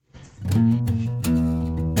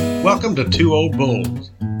Welcome to Two Old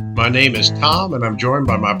Bulls. My name is Tom, and I'm joined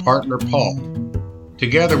by my partner, Paul.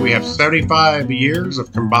 Together, we have 75 years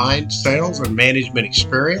of combined sales and management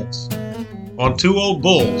experience. On Two Old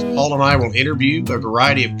Bulls, Paul and I will interview a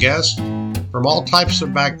variety of guests from all types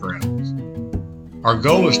of backgrounds. Our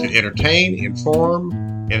goal is to entertain, inform,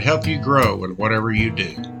 and help you grow in whatever you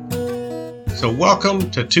do. So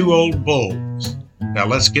welcome to Two Old Bulls. Now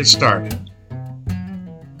let's get started.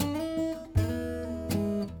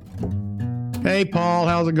 Hey, Paul,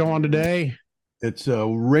 how's it going today? It's a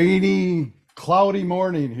rainy, cloudy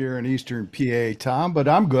morning here in Eastern PA, Tom, but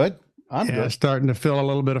I'm good. I'm good. Starting to feel a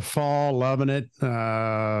little bit of fall, loving it.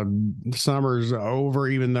 Summer's over,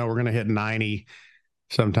 even though we're going to hit 90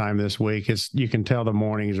 sometime this week. You can tell the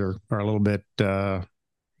mornings are a little bit,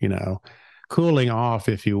 cooling off,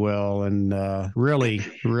 if you will, and really,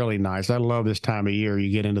 really nice. I love this time of year.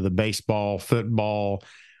 You get into the baseball, football,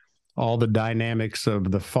 all the dynamics of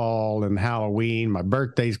the fall and Halloween. My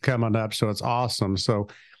birthday's coming up, so it's awesome. So,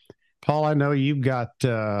 Paul, I know you've got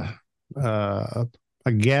a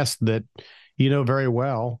guest that you know very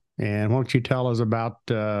well, and why don't you tell us about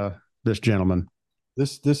this gentleman?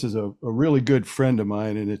 This is a really good friend of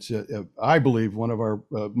mine, and it's I believe one of our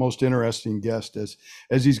most interesting guests,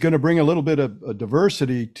 as he's going to bring a little bit of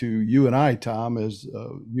diversity to you and I, Tom, as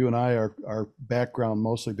you and I our background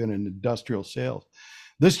mostly been in industrial sales.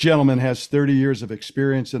 This gentleman has 30 years of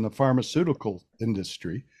experience in the pharmaceutical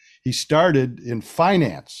industry. He started in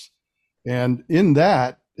finance, and in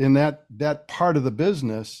that part of the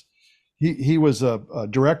business, he was a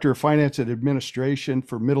director of finance and administration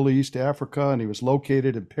for Middle East, Africa, and he was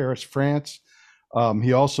located in Paris, France.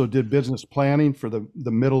 He also did business planning for the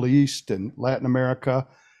Middle East and Latin America.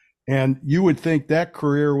 And you would think that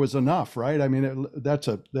career was enough, right? I mean,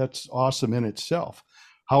 that's awesome in itself.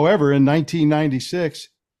 However, in 1996,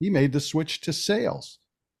 he made the switch to sales.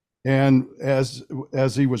 And as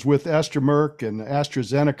he was with Merck and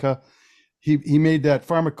AstraZeneca, he made that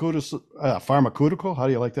pharmaceutical, how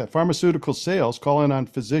do you like that? Pharmaceutical sales, calling on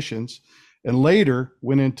physicians, and later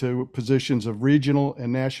went into positions of regional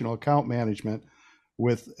and national account management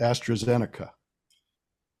with AstraZeneca.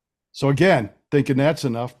 So again, thinking that's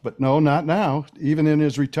enough, but no, not now. Even in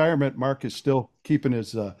his retirement, Mark is still keeping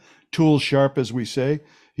his tools sharp, as we say.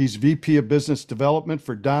 He's VP of Business Development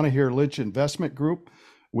for Donahere Lynch Investment Group,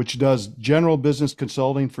 which does general business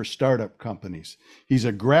consulting for startup companies. He's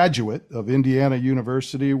a graduate of Indiana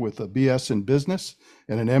University with a BS in business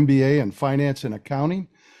and an MBA in finance and accounting.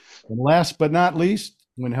 And last but not least,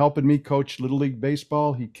 when helping me coach Little League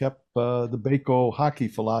Baseball, he kept the Baco hockey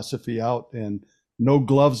philosophy out, and no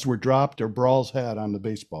gloves were dropped or brawls had on the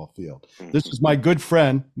baseball field. This is my good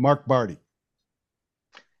friend, Mark Bardi.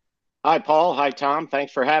 Hi, Paul. Hi, Tom.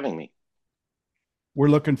 Thanks for having me. We're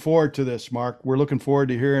looking forward to this, Mark. We're looking forward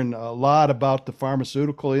to hearing a lot about the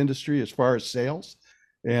pharmaceutical industry as far as sales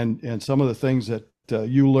and some of the things that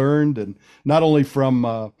you learned, and not only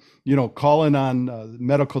from calling on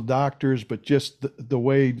medical doctors, but just the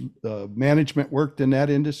way management worked in that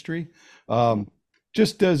industry.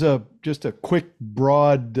 Just a quick,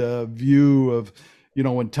 broad view of,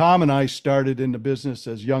 when Tom and I started in the business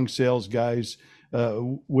as young sales guys,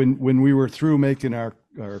 when we were through making our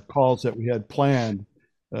calls that we had planned,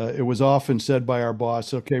 it was often said by our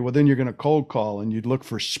boss, okay, well, then you're going to cold call, and you'd look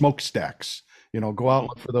for smokestacks, go out and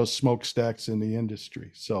look for those smokestacks in the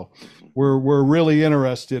industry. So we're really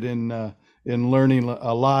interested in learning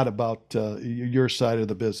a lot about your side of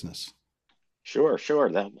the business. Sure.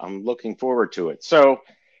 I'm looking forward to it. So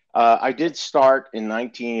I did start in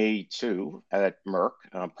 1982 at Merck.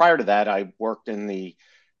 Prior to that, I worked in the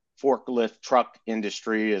forklift truck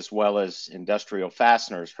industry as well as industrial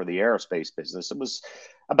fasteners for the aerospace business. It was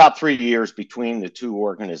about 3 years between the two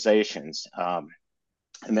organizations. And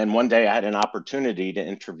then one day I had an opportunity to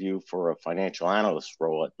interview for a financial analyst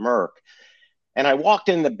role at Merck. And I walked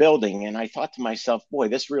in the building and I thought to myself, boy,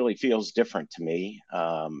 this really feels different to me.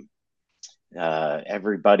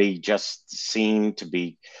 Everybody just seemed to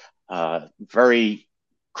be very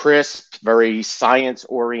crisp, very science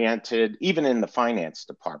oriented, even in the finance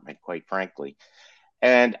department, quite frankly.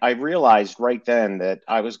 And I realized right then that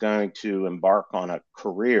I was going to embark on a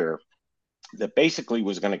career that basically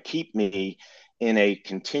was going to keep me in a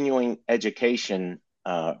continuing education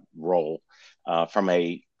role from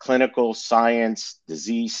a clinical science,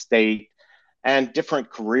 disease state, and different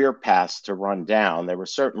career paths to run down. There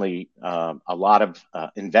was certainly a lot of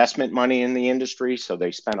investment money in the industry, so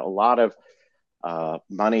they spent a lot of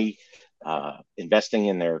money investing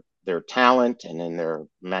in their talent and in their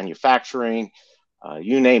manufacturing,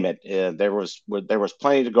 you name it. There was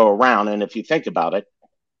plenty to go around. And if you think about it,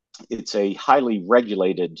 it's a highly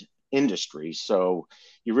regulated industry. So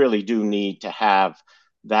you really do need to have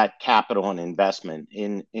that capital and investment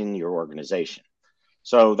in your organization.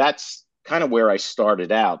 So that's kind of where I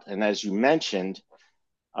started out. And as you mentioned,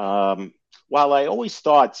 while I always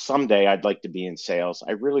thought someday I'd like to be in sales,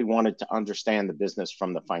 I really wanted to understand the business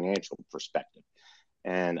from the financial perspective.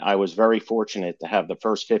 And I was very fortunate to have the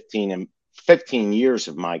first 15 years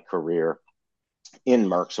of my career in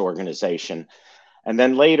Merck's organization. And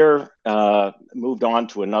then later moved on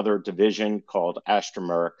to another division called Astra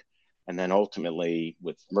Merck. And then ultimately,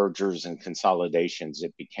 with mergers and consolidations,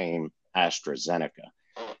 it became AstraZeneca.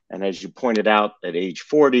 And as you pointed out, at age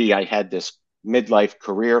 40, I had this midlife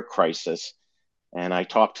career crisis. And I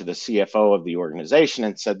talked to the CFO of the organization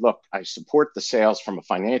and said, look, I support the sales from a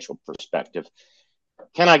financial perspective.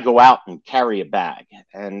 Can I go out and carry a bag?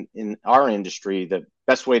 And in our industry, the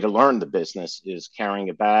best way to learn the business is carrying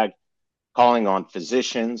a bag, calling on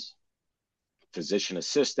physicians, physician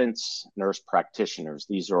assistants, nurse practitioners.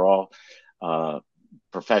 These are all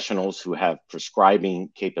professionals who have prescribing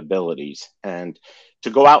capabilities. And to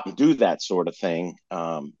go out and do that sort of thing,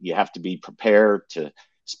 you have to be prepared to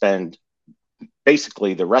spend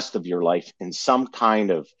basically the rest of your life in some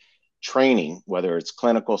kind of training, whether it's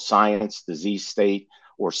clinical science, disease state,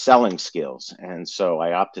 or selling skills. And so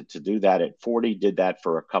I opted to do that at 40, did that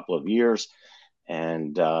for a couple of years.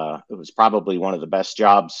 And it was probably one of the best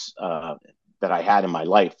jobs that I had in my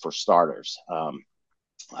life, for starters.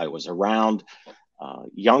 I was around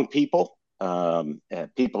young people,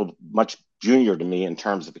 people much junior to me in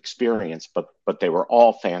terms of experience, but they were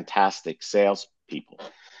all fantastic salespeople.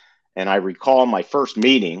 And I recall my first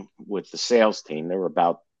meeting with the sales team. There were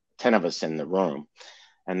about 10 of us in the room.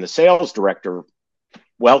 And the sales director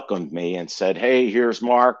welcomed me and said, hey, here's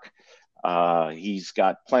Mark. He's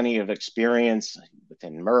got plenty of experience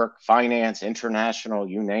within Merck, finance, international,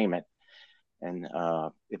 you name it. And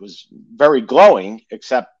it was very glowing,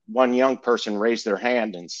 except one young person raised their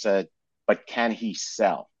hand and said, but can he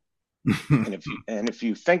sell? and if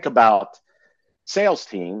you think about sales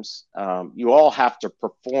teams, you all have to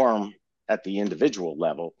perform at the individual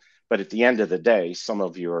level. But at the end of the day, some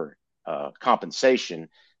of your compensation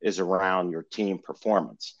is around your team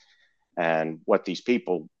performance. And what these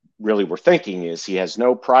people really were thinking is, he has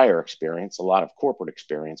no prior experience, a lot of corporate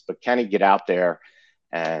experience, but can he get out there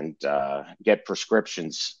and get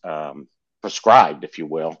prescriptions prescribed, if you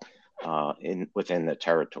will, within the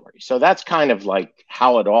territory? So that's kind of like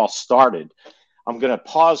how it all started. I'm going to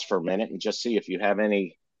pause for a minute and just see if you have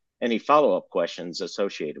any follow-up questions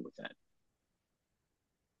associated with that.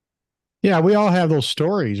 Yeah, we all have those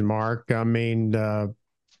stories, Mark. I mean,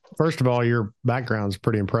 first of all, your background is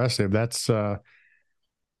pretty impressive. That's a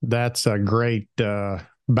great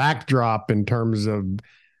backdrop in terms of,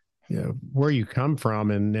 you know, where you come from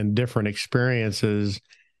and different experiences.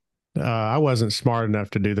 I wasn't smart enough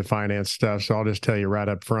to do the finance stuff, so I'll just tell you right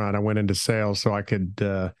up front. I went into sales so I could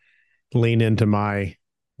lean into my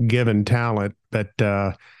given talent. But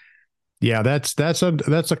yeah, that's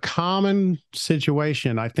a common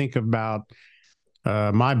situation. I think about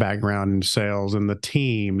my background in sales and the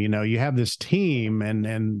team. You know, you have this team,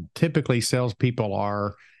 and typically salespeople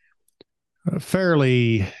are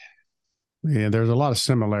fairly. Yeah, there's a lot of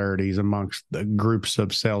similarities amongst the groups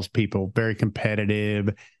of salespeople. Very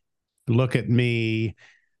competitive. Look at me,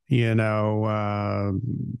 you know,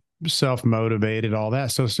 self-motivated, all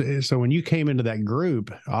that. So when you came into that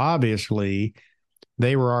group, obviously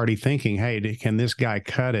they were already thinking, hey, can this guy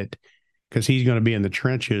cut it? Because he's going to be in the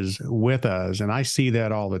trenches with us. And I see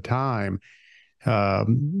that all the time.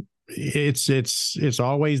 It's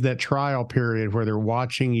always that trial period where they're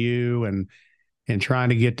watching you and trying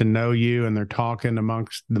to get to know you, and they're talking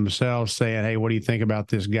amongst themselves saying, hey, what do you think about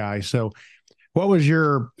this guy? So what was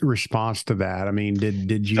your response to that? I mean,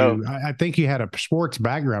 did you, So, I think you had a sports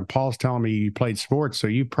background. Paul's telling me you played sports, so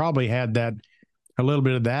you probably had that, a little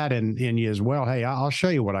bit of that in you as well. Hey, I'll show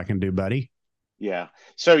you what I can do, buddy. yeah.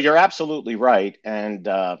 So you're absolutely right. And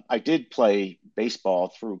I did play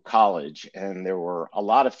baseball through college, and there were a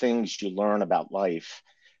lot of things you learn about life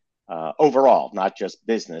overall, not just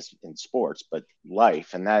business in sports, but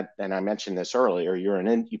life. And I mentioned this earlier,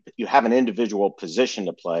 you have an individual position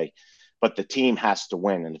to play, but the team has to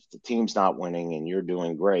win. And if the team's not winning and you're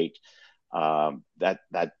doing great,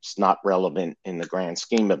 that's not relevant in the grand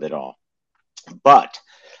scheme of it all. But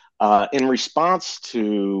in response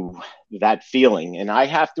to that feeling, and I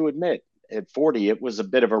have to admit, at 40, it was a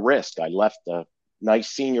bit of a risk. I left a nice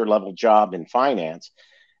senior level job in finance,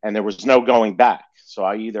 and there was no going back. So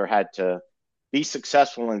I either had to be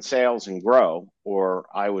successful in sales and grow, or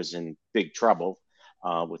I was in big trouble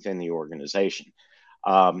within the organization.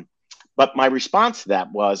 But my response to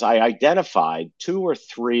that was I identified 2 or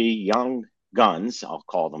 3 young guns, I'll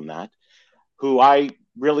call them that, who I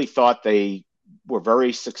really thought they were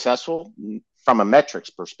very successful from a metrics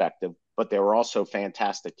perspective, but they were also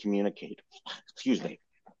fantastic communicators. Excuse me.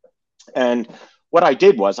 And what I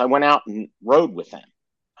did was I went out and rode with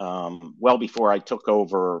them well before I took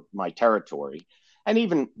over my territory. And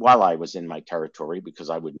even while I was in my territory, because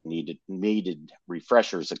I would needed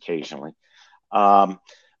refreshers occasionally. Um,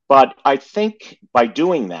 but I think by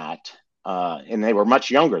doing that, and they were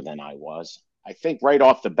much younger than I was, I think right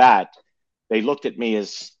off the bat, they looked at me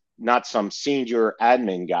as not some senior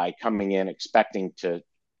admin guy coming in expecting to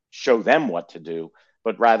show them what to do,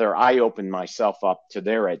 but rather I opened myself up to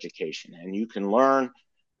their education. And you can learn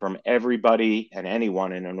from everybody and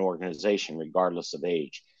anyone in an organization, regardless of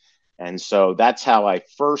age. And so that's how I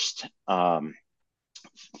first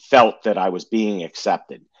felt that I was being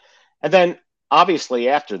accepted. And then obviously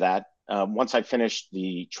after that, once I finished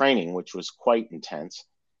the training, which was quite intense,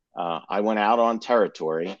 I went out on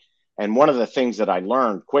territory. And one of the things that I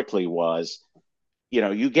learned quickly was,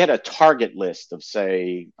 you get a target list of,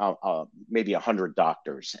 say, maybe 100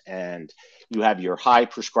 doctors, and you have your high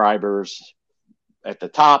prescribers at the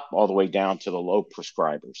top all the way down to the low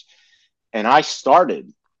prescribers. And I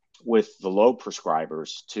started with the low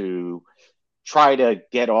prescribers to try to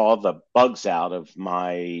get all the bugs out of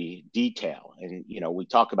my detail. And, we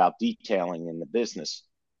talk about detailing in the business.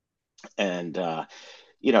 And,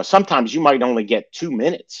 sometimes you might only get 2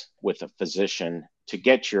 minutes with a physician to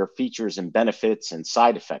get your features and benefits and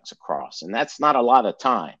side effects across. And that's not a lot of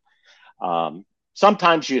time.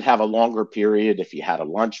 Sometimes you'd have a longer period if you had a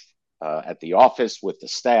lunch at the office with the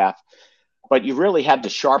staff, but you really had to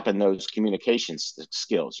sharpen those communication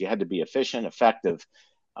skills. You had to be efficient, effective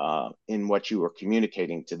in what you were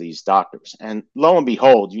communicating to these doctors. And lo and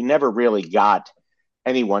behold, you never really got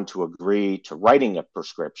anyone to agree to writing a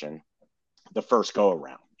prescription the first go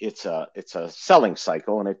around. It's a selling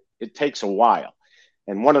cycle, and it takes a while.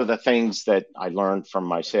 And one of the things that I learned from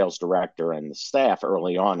my sales director and the staff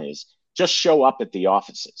early on is just show up at the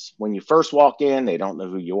offices. When you first walk in, they don't know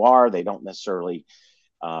who you are. They don't necessarily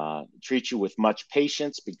treat you with much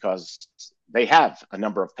patience because they have a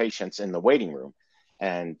number of patients in the waiting room.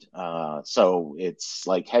 And so it's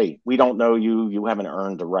like, hey, we don't know you. You haven't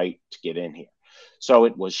earned the right to get in here. So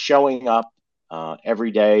it was showing up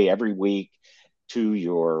every day, every week to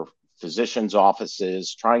your physician's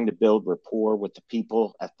offices, trying to build rapport with the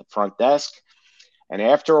people at the front desk. And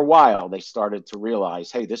after a while, they started to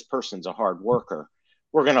realize, hey, this person's a hard worker.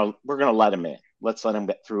 We're gonna let him in. Let's let him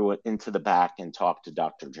get through it into the back and talk to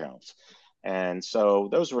Dr. Jones. And so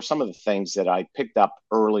those were some of the things that I picked up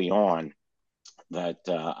early on that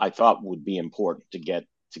I thought would be important to get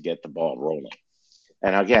the ball rolling.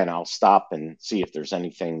 And again, I'll stop and see if there's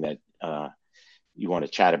anything that you want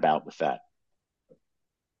to chat about with that.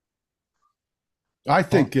 I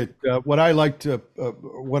think what I liked,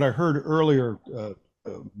 what I heard earlier,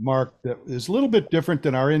 Mark, that is a little bit different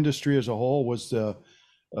than our industry as a whole was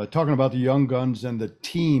talking about the young guns and the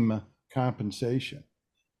team compensation.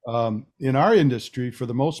 In our industry, for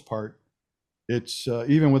the most part, it's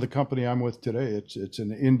even with the company I'm with today, it's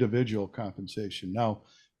an individual compensation. Now,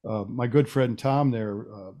 my good friend Tom there,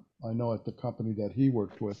 I know at the company that he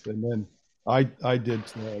worked with, and then I did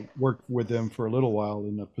work with him for a little while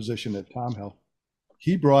in a position that Tom held.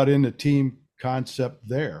 He brought in a team concept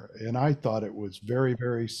there, and I thought it was very,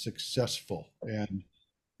 very successful, and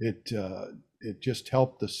it just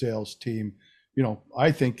helped the sales team,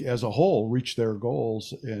 I think as a whole reach their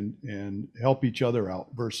goals and help each other out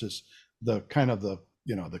versus the kind of the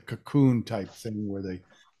cocoon type thing where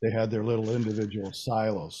they had their little individual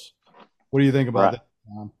silos. What do you think about that,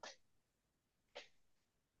 Tom?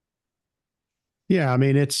 Yeah, I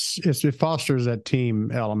mean, it fosters that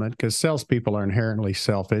team element because salespeople are inherently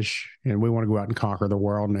selfish, and we want to go out and conquer the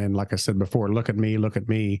world. And like I said before, look at me, look at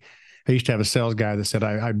me. I used to have a sales guy that said,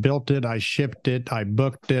 I built it, I shipped it, I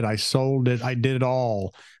booked it, I sold it, I did it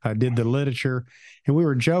all. I did the literature. And we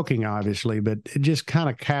were joking, obviously, but it just kind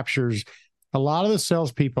of captures a lot of the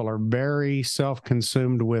salespeople are very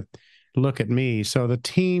self-consumed with look at me. So the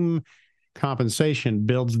team compensation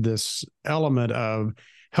builds this element of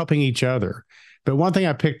helping each other. But one thing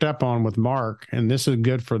I picked up on with Mark, and this is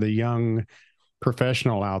good for the young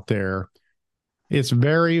professional out there, it's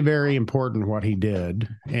very, very important what he did.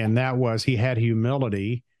 And that was he had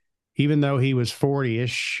humility. Even though he was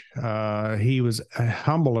 40-ish, he was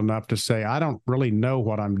humble enough to say, I don't really know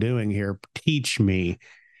what I'm doing here. Teach me.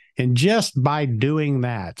 And just by doing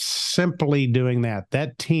that, simply doing that,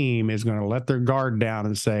 that team is going to let their guard down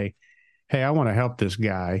and say, hey, I want to help this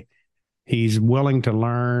guy. He's willing to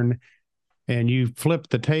learn, and you flip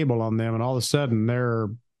the table on them, and all of a sudden they're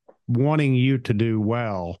wanting you to do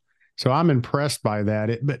well. So I'm impressed by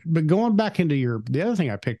that. But going back into the other thing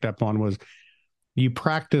I picked up on was you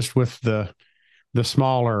practiced with the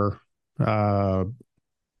smaller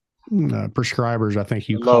prescribers, I think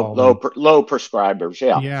you call them. Low prescribers.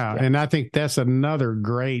 Yeah. Yeah. And I think that's another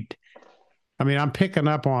great, I mean, I'm picking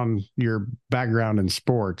up on your background in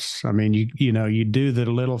sports. I mean, you do the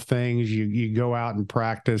little things, you go out and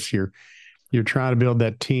practice, you're trying to build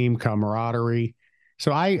that team camaraderie.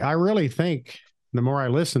 So I really think the more I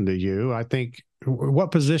listen to you, I think,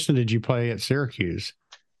 what position did you play at Syracuse?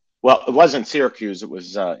 Well, it wasn't Syracuse. It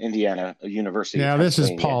was Indiana University. Yeah, this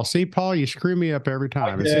is Paul. See, Paul, you screw me up every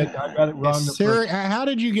time. I got it wrong. How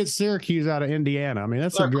did you get Syracuse out of Indiana? I mean,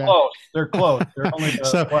 that's They're close. They're close. They're only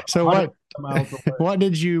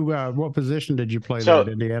what position did you play there at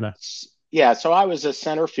Indiana? Yeah, so I was a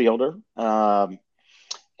center fielder.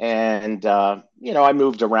 And I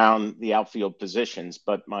moved around the outfield positions,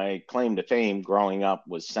 but my claim to fame growing up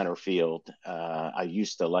was center field. I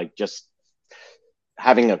used to like just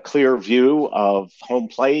having a clear view of home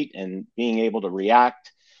plate and being able to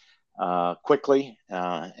react quickly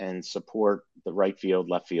and support the right field,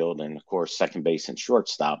 left field, and of course second base and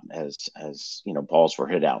shortstop as balls were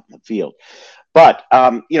hit out in the field. But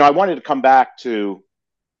I wanted to come back to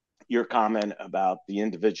your comment about the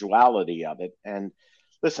individuality of it. And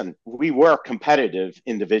listen, we were competitive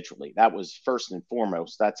individually. That was first and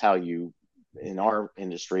foremost. That's how you, in our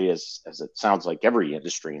industry, as it sounds like every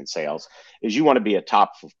industry in sales, is you want to be a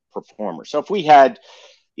top performer. So if we had,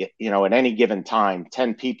 at any given time,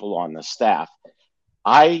 10 people on the staff,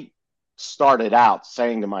 I started out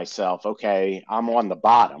saying to myself, okay, I'm on the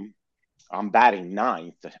bottom. I'm batting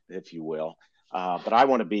ninth, if you will, but I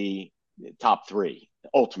want to be top three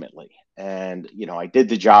ultimately. And, I did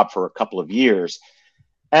the job for a couple of years.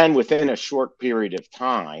 And within a short period of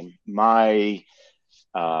time, my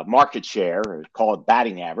market share, or call it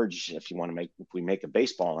batting average, if we make a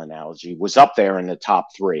baseball analogy, was up there in the top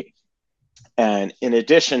three. And in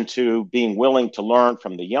addition to being willing to learn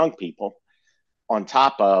from the young people, on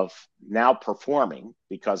top of now performing,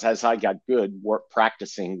 because as I got good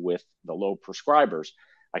practicing with the low prescribers,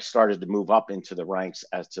 I started to move up into the ranks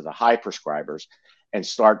as to the high prescribers and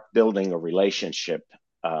start building a relationship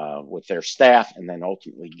with their staff, and then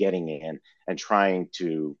ultimately getting in and trying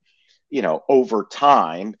to, over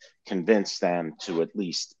time, convince them to at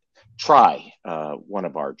least try one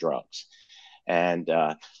of our drugs. And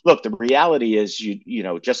look, the reality is,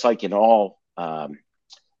 just like in all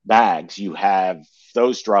bags, you have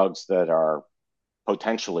those drugs that are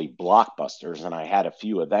potentially blockbusters, and I had a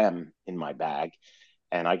few of them in my bag.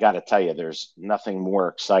 And I got to tell you, there's nothing more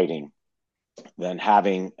exciting than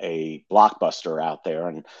having a blockbuster out there.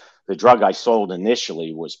 And the drug I sold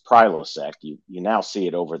initially was Prilosec. You now see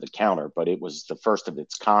it over the counter, but it was the first of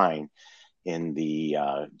its kind in the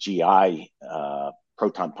GI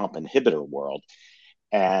proton pump inhibitor world.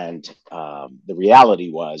 And the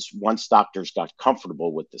reality was, once doctors got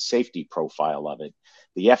comfortable with the safety profile of it,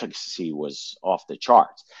 the efficacy was off the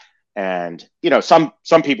charts. And,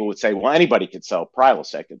 some people would say, well, anybody could sell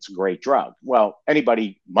Prilosec. It's a great drug. Well,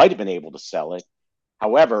 anybody might have been able to sell it.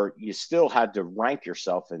 However, you still had to rank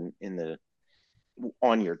yourself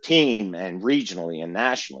on your team and regionally and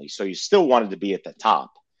nationally. So you still wanted to be at the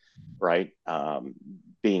top, right?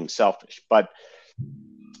 Being selfish. But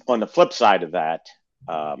on the flip side of that,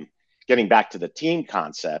 getting back to the team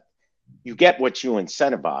concept, you get what you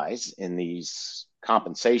incentivize in these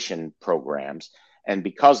compensation programs. And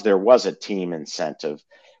because there was a team incentive,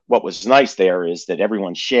 what was nice there is that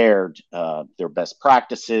everyone shared their best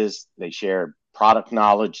practices. They shared product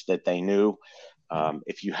knowledge that they knew.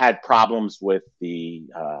 If you had problems with the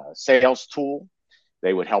sales tool,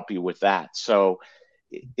 they would help you with that. So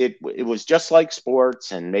it was just like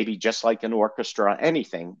sports, and maybe just like an orchestra,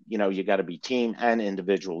 anything, you got to be team and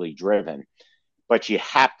individually driven, but you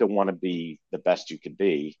have to want to be the best you could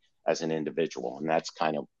be as an individual. And that's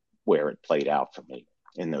kind of where it played out for me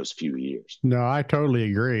in those few years. No, I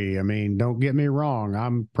totally agree. I mean, don't get me wrong.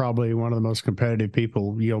 I'm probably one of the most competitive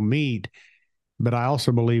people you'll meet, but I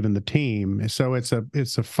also believe in the team. So it's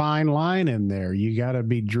a fine line in there. You got to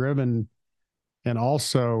be driven, and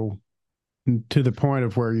also to the point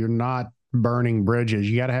of where you're not burning bridges.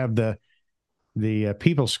 You got to have the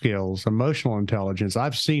people skills, emotional intelligence.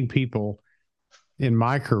 I've seen people in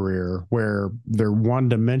my career where they're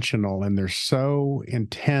one-dimensional and they're so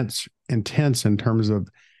intense in terms of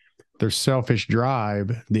their selfish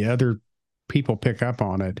drive. The other people pick up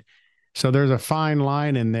on it. So there's a fine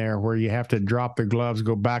line in there where you have to drop the gloves,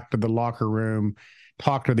 go back to the locker room,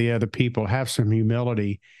 talk to the other people, have some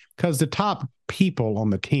humility, because the top people on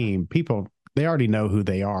the team, they already know who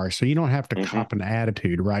they are. So you don't have to cop an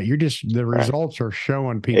attitude, right? You're just, the results are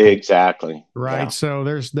showing people. Exactly. Right. Yeah. So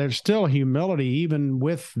there's still humility, even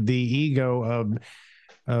with the ego of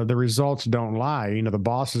the results don't lie. You know, the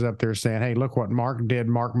boss is up there saying, hey, look what Mark did,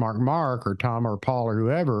 Mark, or Tom or Paul or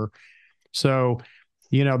whoever. So,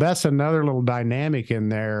 you know, that's another little dynamic in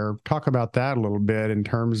there. Talk about that a little bit in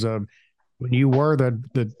terms of when you were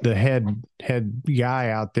the head guy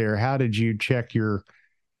out there. How did you check your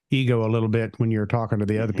ego a little bit when you were talking to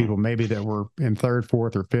the other people, maybe that were in third,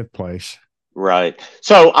 fourth, or fifth place? Right.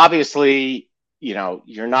 So obviously, you know,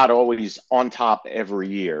 you're not always on top every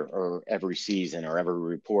year or every season or every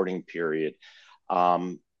reporting period.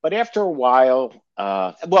 But after a while,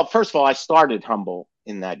 well, first of all, I started humble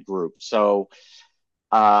in that group. So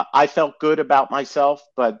I felt good about myself,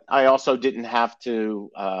 but I also didn't have to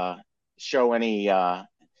show any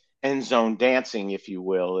end zone dancing, if you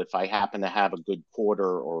will, if I happen to have a good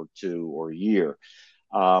quarter or two or year.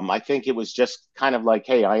 I think it was just kind of like,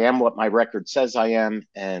 hey, I am what my record says I am,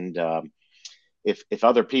 and if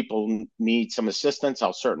other people need some assistance,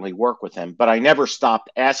 I'll certainly work with them. But I never stopped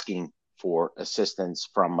asking for assistance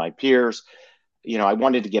from my peers. You know, I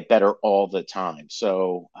wanted to get better all the time.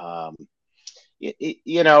 So,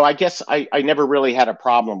 you know, I guess I never really had a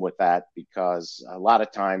problem with that, because a lot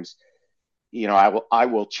of times, you know, I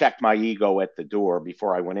will check my ego at the door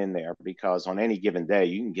before I went in there, because on any given day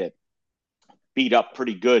you can get beat up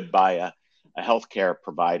pretty good by a healthcare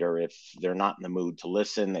provider if they're not in the mood to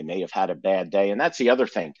listen. They may have had a bad day. And that's the other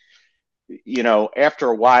thing. You know, after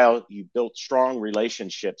a while, you built strong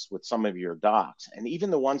relationships with some of your docs. And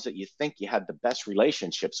even the ones that you think you had the best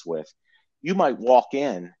relationships with, you might walk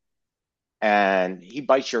in and he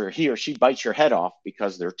or she bites your head off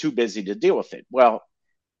because they're too busy to deal with it. Well,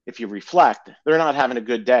 if you reflect, they're not having a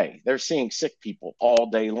good day. They're seeing sick people all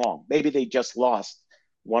day long. Maybe they just lost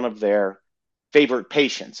one of their favorite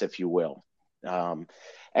patients, if you will. And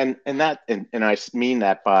I mean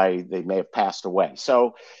that by they may have passed away.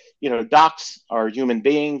 So, you know, docs are human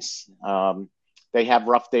beings. They have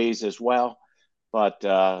rough days as well, but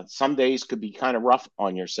some days could be kind of rough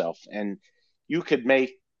on yourself. And you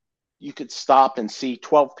could stop and see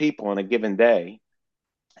 12 people in a given day,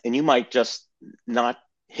 and you might just not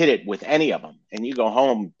hit it with any of them, and you go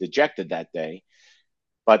home dejected that day.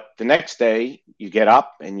 But the next day you get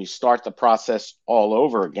up and you start the process all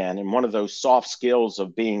over again. And one of those soft skills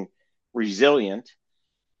of being resilient,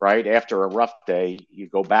 right? After a rough day, you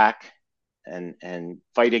go back and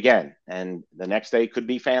fight again. And the next day could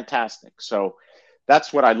be fantastic. So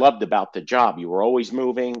that's what I loved about the job. You were always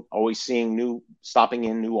moving, always seeing stopping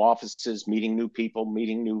in new offices, meeting new people,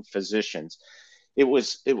 meeting new physicians. It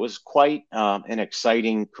was quite an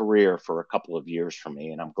exciting career for a couple of years for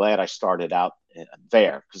me, and I'm glad I started out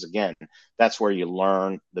there, because again, that's where you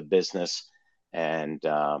learn the business. And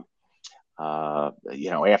you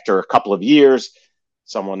know, after a couple of years,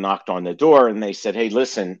 someone knocked on the door and they said, "Hey,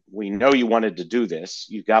 listen, we know you wanted to do this.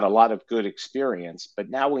 You got a lot of good experience, but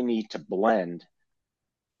now we need to blend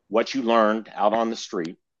what you learned out on the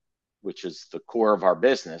street, which is the core of our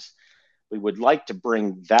business. We would like to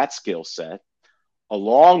bring that skill set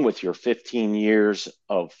along with your 15 years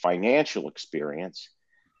of financial experience,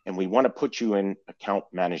 and we want to put you in account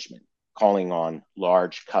management, calling on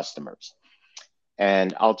large customers."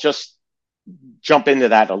 And I'll just jump into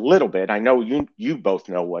that a little bit. I know you both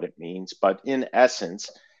know what it means, but in essence,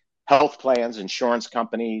 health plans, insurance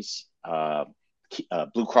companies,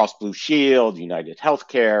 Blue Cross Blue Shield, United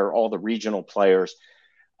Healthcare, all the regional players,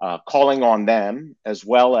 calling on them, as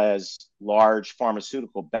well as large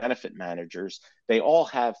pharmaceutical benefit managers. They all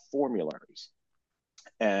have formularies,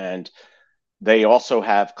 and they also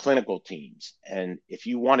have clinical teams. And if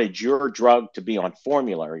you wanted your drug to be on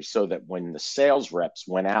formulary so that when the sales reps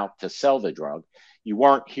went out to sell the drug, you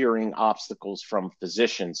weren't hearing obstacles from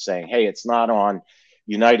physicians saying, "Hey, it's not on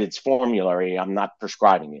United's formulary, I'm not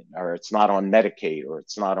prescribing it," or "It's not on Medicaid," or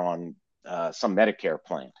 "It's not on some Medicare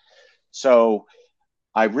plan." So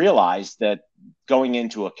I realized that going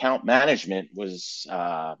into account management was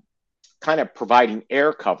kind of providing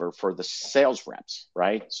air cover for the sales reps,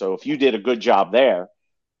 right? So if you did a good job there,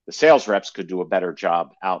 the sales reps could do a better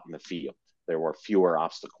job out in the field. There were fewer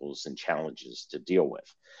obstacles and challenges to deal with,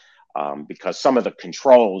 because some of the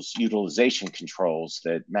controls, utilization controls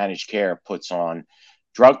that managed care puts on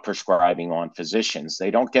drug prescribing on physicians,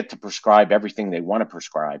 they don't get to prescribe everything they want to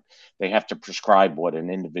prescribe. They have to prescribe what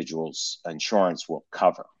an individual's insurance will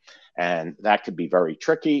cover. And that could be very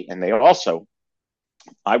tricky. And they also,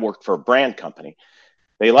 I worked for a brand company.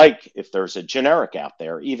 They like if there's a generic out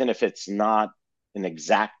there, even if it's not an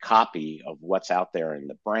exact copy of what's out there in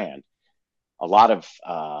the brand, a lot of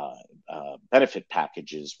benefit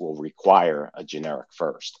packages will require a generic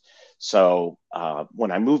first. So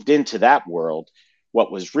when I moved into that world,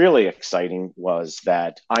 what was really exciting was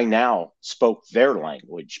that I now spoke their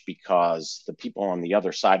language, because the people on the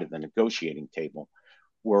other side of the negotiating table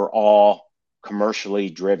were all commercially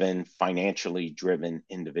driven, financially driven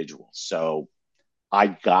individuals. So I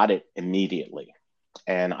got it immediately.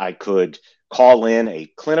 And I could call in a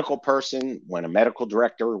clinical person when a medical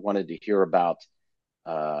director wanted to hear about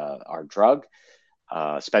our drug,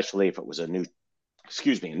 especially if it was a new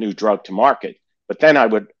drug to market. But then I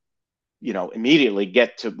would, immediately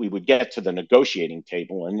we would get to the negotiating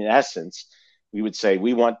table. And in essence, we would say,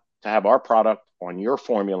 we want to have our product on your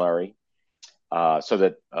formulary, so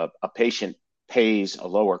that a patient pays a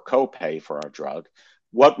lower copay for our drug.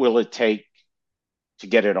 What will it take to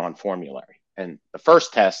get it on formulary? And the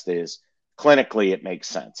first test is, clinically, it makes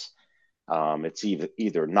sense. It's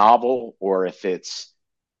either novel, or if it's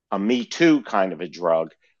a Me Too kind of a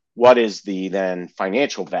drug, what is the then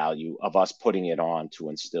financial value of us putting it on to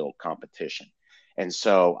instill competition? And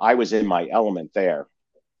so I was in my element there.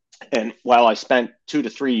 And while I spent 2 to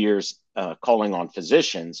 3 years calling on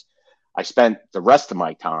physicians, I spent the rest of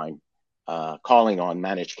my time calling on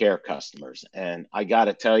managed care customers. And I got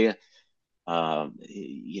to tell you,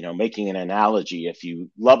 making an analogy, if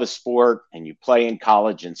you love a sport and you play in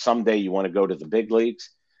college and someday you want to go to the big leagues,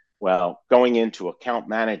 well, going into account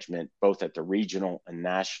management, both at the regional and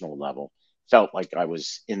national level, felt like I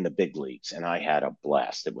was in the big leagues, and I had a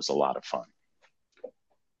blast. It was a lot of fun.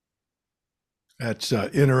 That's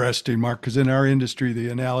interesting, Mark, because in our industry, the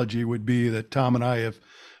analogy would be that Tom and I have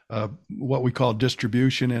what we call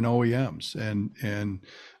distribution and OEMs, and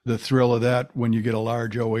the thrill of that when you get a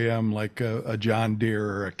large OEM like a John Deere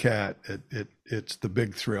or a Cat, it's the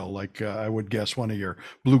big thrill. Like I would guess one of your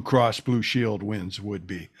Blue Cross Blue Shield wins would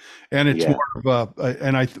be, and it's more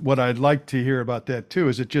of what I'd like to hear about that too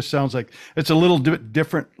is it just sounds like it's a little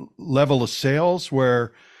different level of sales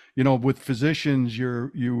where, with physicians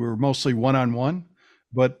you were mostly one-on-one,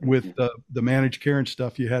 but with the managed care and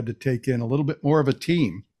stuff, you had to take in a little bit more of a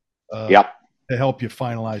team. To help you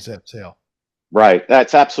finalize that sale. Right.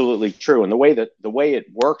 That's absolutely true. And the way it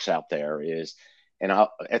works out there is, and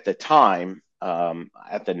at the time,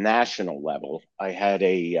 at the national level, I had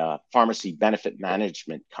a pharmacy benefit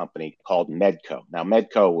management company called Medco. Now,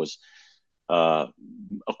 Medco was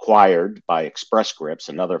acquired by Express Scripts,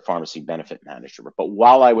 another pharmacy benefit manager. But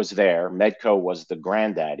while I was there, Medco was the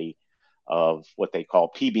granddaddy of what they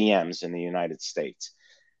call PBMs in the United States.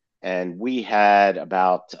 And we had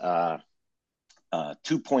about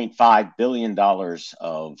 $2.5 billion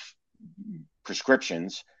of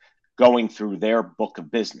prescriptions going through their book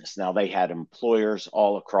of business. Now, they had employers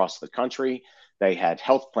all across the country. They had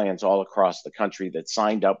health plans all across the country that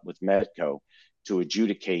signed up with Medco to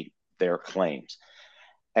adjudicate their claims.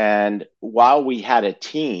 And while we had a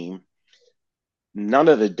team, none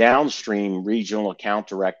of the downstream regional account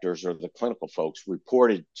directors or the clinical folks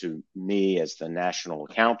reported to me as the national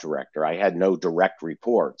account director. I had no direct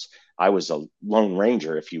reports. I was a lone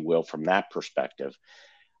ranger, if you will, from that perspective.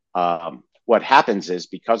 What happens is,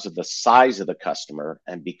 because of the size of the customer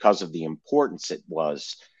and because of the importance it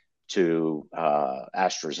was to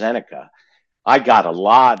AstraZeneca, I got a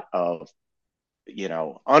lot of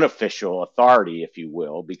unofficial authority, if you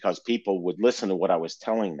will, because people would listen to what I was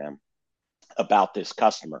telling them about this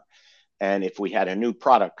customer. And if we had a new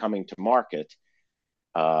product coming to market,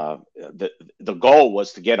 the goal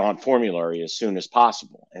was to get on formulary as soon as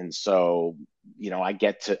possible. And so,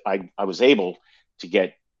 I was able to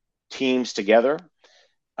get teams together,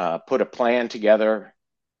 put a plan together.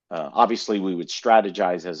 Obviously, we would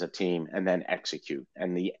strategize as a team and then execute.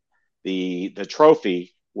 And the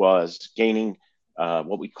trophy was gaining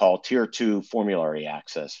what we call tier 2 formulary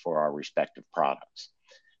access for our respective products.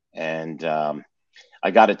 And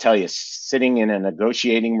I got to tell you, sitting in a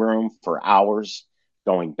negotiating room for hours,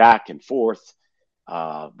 going back and forth,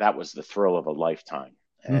 that was the thrill of a lifetime.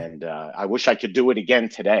 And I wish I could do it again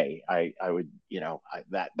today. I would,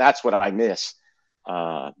 that's what I miss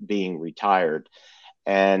being retired.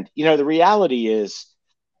 And, the reality is,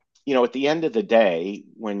 at the end of the day,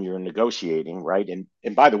 when you're negotiating, right?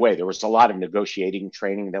 And by the way, there was a lot of negotiating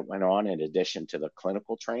training that went on in addition to the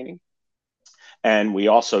clinical training. And we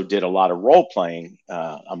also did a lot of role playing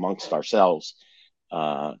amongst ourselves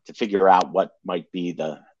to figure out what might be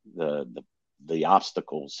the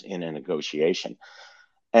obstacles in a negotiation.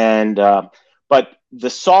 And but the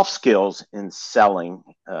soft skills in selling,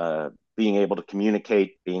 being able to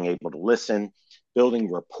communicate, being able to listen,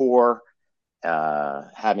 building rapport,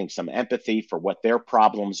 having some empathy for what their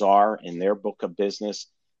problems are in their book of business.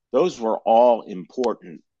 Those were all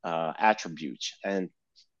important attributes. And,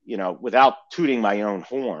 without tooting my own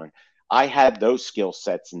horn, I had those skill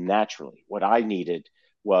sets naturally. What I needed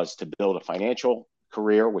was to build a financial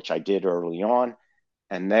career, which I did early on,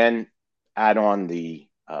 and then add on the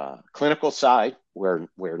clinical side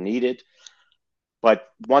where needed. But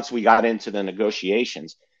once we got into the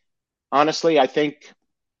negotiations, honestly, I think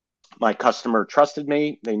my customer trusted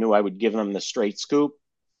me. They knew I would give them the straight scoop.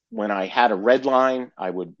 When I had a red line, I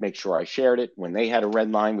would make sure I shared it. When they had a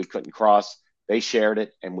red line we couldn't cross, they shared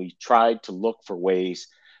it. And we tried to look for ways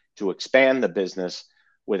to expand the business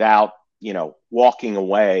without, walking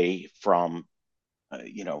away from,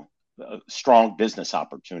 a strong business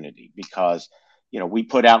opportunity, because, we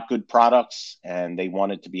put out good products and they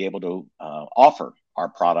wanted to be able to offer our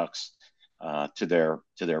products to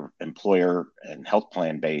their employer and health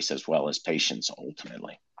plan base, as well as patients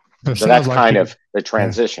ultimately. It So that's sounds like kind you, of the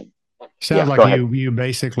transition. sounds Go like ahead. you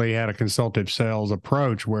basically had a consultative sales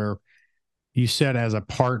approach where you said as a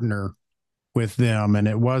partner with them, and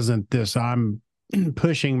it wasn't this I'm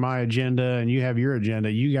pushing my agenda and you have your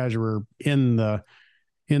agenda. You guys were in the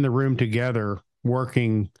room together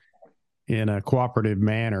working in a cooperative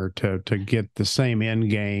manner to get the same end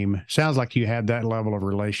game. Sounds like you had that level of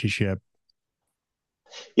relationship.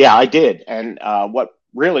 Yeah, I did. And what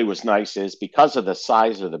really was nice is, because of the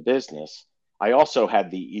size of the business, I also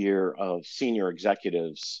had the ear of senior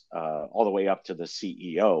executives all the way up to the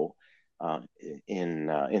CEO in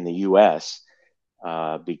the U.S.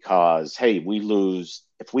 Because, hey,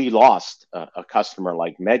 if we lost a customer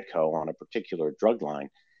like Medco on a particular drug line,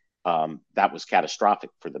 that was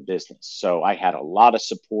catastrophic for the business. So I had a lot of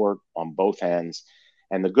support on both ends.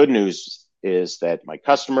 And the good news is that my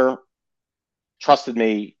customer trusted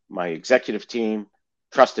me, my executive team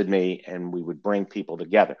trusted me, and we would bring people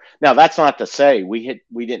together. Now, that's not to say we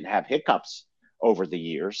didn't have hiccups over the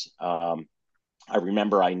years. I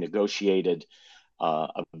remember I negotiated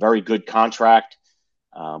a very good contract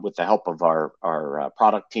with the help of our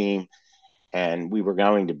product team, and we were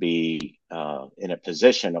going to be in a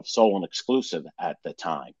position of sole and exclusive at the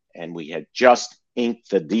time, and we had just inked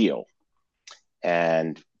the deal,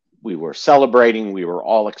 and we were celebrating. We were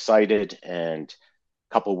all excited, and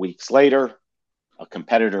a couple of weeks later, a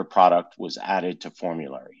competitor product was added to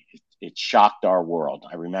formulary. It shocked our world.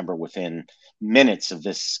 I remember within minutes of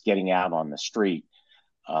this getting out on the street,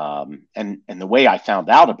 and the way I found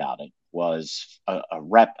out about it was a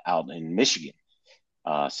rep out in Michigan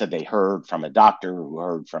said they heard from a doctor who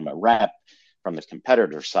heard from a rep from the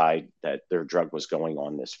competitor side that their drug was going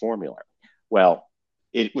on this formulary. Well,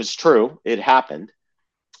 it was true. It happened.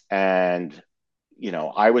 And,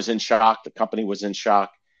 I was in shock. The company was in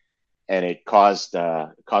shock. And it caused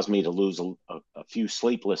me to lose a few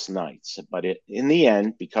sleepless nights. But in the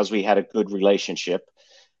end, because we had a good relationship,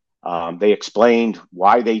 they explained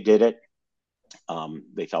why they did it.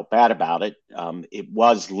 They felt bad about it. It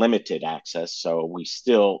was limited access, so we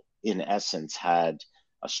still, in essence, had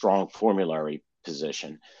a strong formulary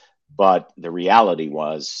position. But the reality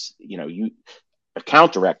was,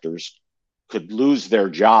 account directors could lose their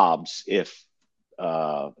jobs if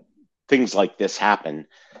things like this happen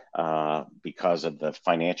because of the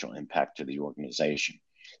financial impact to the organization.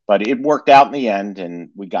 But it worked out in the end, and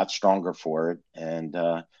we got stronger for it, and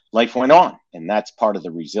life went on. And that's part of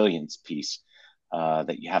the resilience piece.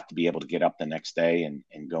 That you have to be able to get up the next day and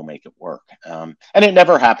go make it work. And it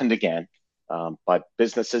never happened again. But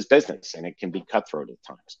business is business, and it can be cutthroat at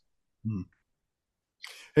times.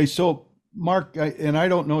 Hey, so Mark, I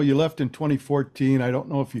don't know, you left in 2014. I don't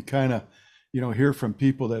know if you kind of, hear from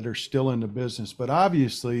people that are still in the business, but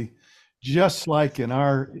obviously, just like in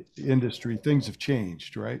our industry, things have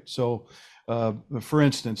changed, right? So, for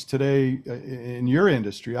instance, today in your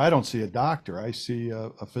industry, I don't see a doctor. I see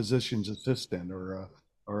a physician's assistant or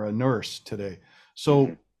a nurse today.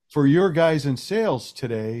 So for your guys in sales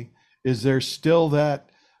today, is there still that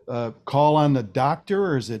call on the doctor,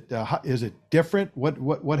 or is it different?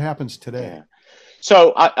 What happens today? Yeah.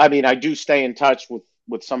 So I mean, I do stay in touch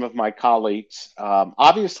with some of my colleagues.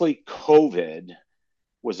 Obviously, COVID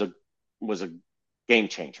was a game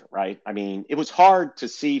changer, right? I mean, it was hard to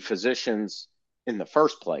see physicians in the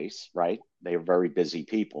first place, right? They were very busy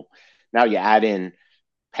people. Now you add in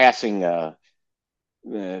passing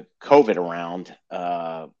COVID around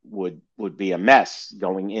would be a mess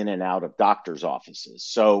going in and out of doctors' offices.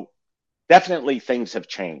 So definitely things have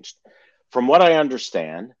changed. From what I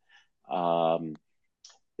understand,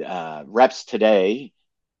 reps today,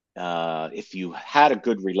 if you had a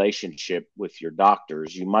good relationship with your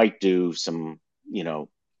doctors, you might do some,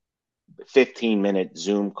 15-minute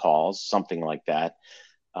Zoom calls, something like that.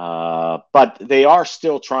 But they are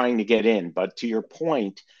still trying to get in. But to your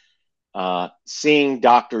point, seeing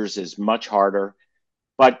doctors is much harder.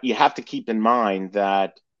 But you have to keep in mind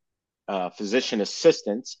that physician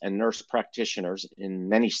assistants and nurse practitioners in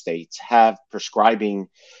many states have prescribing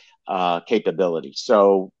capability.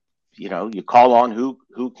 So, you call on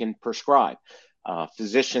who can prescribe.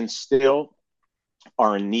 Physicians still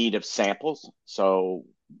are in need of samples. So,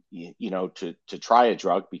 to try a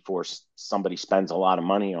drug before somebody spends a lot of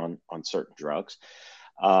money on certain drugs.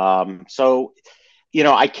 So,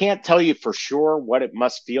 I can't tell you for sure what it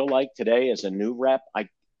must feel like today as a new rep.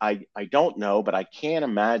 I don't know, but I can't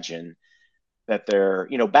imagine that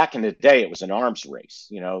back in the day, it was an arms race.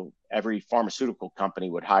 Every pharmaceutical company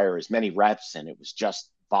would hire as many reps, and it was just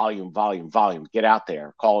volume, volume, volume. Get out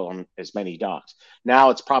there, call on as many docs.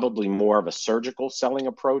 Now it's probably more of a surgical selling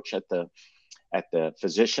approach at the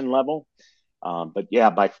physician level. But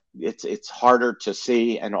yeah, it's harder to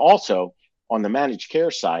see. And also on the managed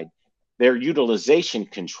care side, their utilization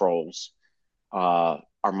controls are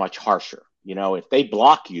much harsher. If they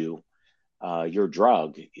block your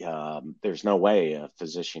drug, there's no way a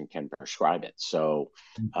physician can prescribe it. So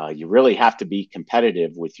you really have to be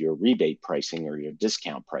competitive with your rebate pricing or your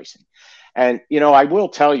discount pricing. And, I will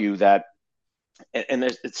tell you that, and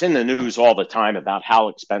it's in the news all the time about how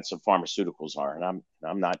expensive pharmaceuticals are. And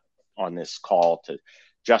I'm not on this call to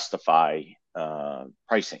justify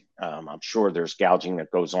pricing. I'm sure there's gouging that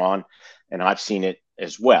goes on, and I've seen it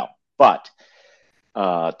as well. But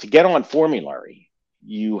to get on formulary,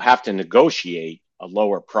 you have to negotiate a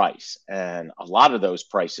lower price. And a lot of those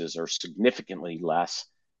prices are significantly less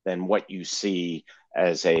than what you see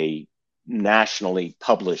as a nationally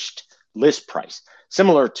published list price.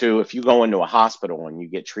 Similar to if you go into a hospital and you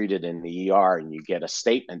get treated in the ER and you get a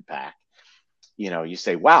statement back, you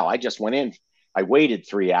say, wow, I just went in, I waited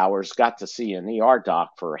 3 hours, got to see an ER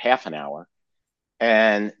doc for half an hour,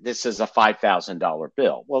 and this is a $5,000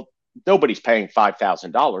 bill. Well, nobody's paying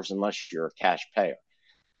 $5,000 unless you're a cash payer.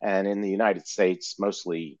 And in the United States,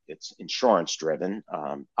 mostly it's insurance driven.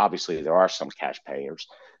 Obviously, there are some cash payers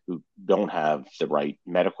who don't have the right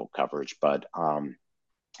medical coverage, but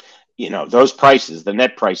those prices, the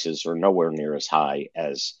net prices, are nowhere near as high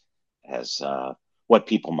as what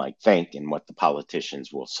people might think and what the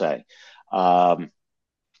politicians will say.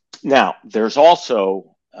 Now, there's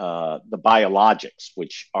also the biologics,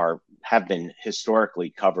 which have been historically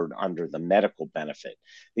covered under the medical benefit.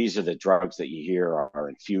 These are the drugs that you hear are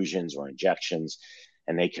infusions or injections,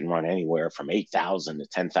 and they can run anywhere from $8,000 to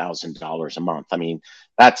 $10,000 a month. I mean,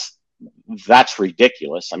 that's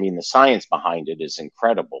ridiculous. I mean, the science behind it is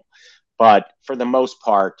incredible, but for the most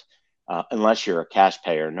part, unless you're a cash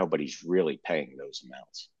payer, nobody's really paying those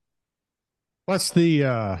amounts. What's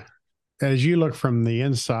the as you look from the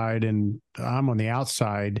inside and I'm on the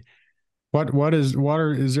outside, is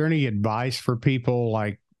there any advice for people,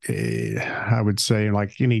 like I would say,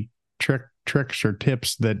 like any tricks or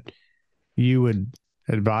tips that you would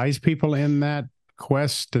advise people in that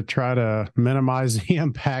quest to try to minimize the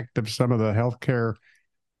impact of some of the healthcare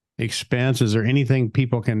expense? Is there anything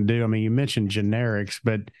people can do? I mean, you mentioned generics,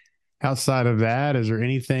 but outside of that, is there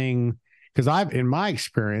anything? Because in my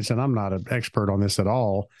experience, and I'm not an expert on this at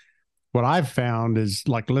all, what I've found is,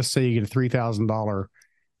 like, let's say you get a $3,000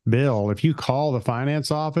 bill. If you call the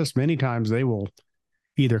finance office, many times they will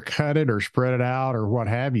either cut it or spread it out or what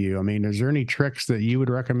have you. I mean, is there any tricks that you would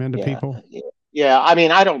recommend to people? Yeah. I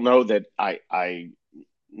mean, I don't know that I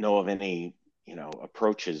know of any,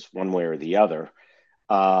 approaches one way or the other.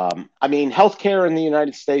 I mean, healthcare in the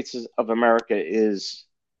United States of America is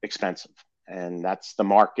expensive, and that's the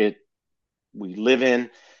market we live in.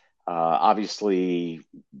 Obviously,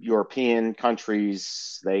 European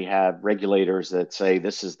countries, they have regulators that say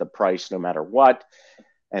this is the price no matter what.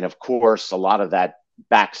 And of course, a lot of that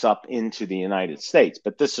backs up into the United States.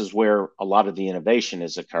 But this is where a lot of the innovation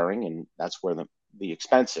is occurring, and that's where the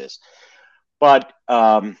expense is. But,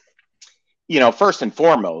 first and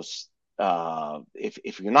foremost,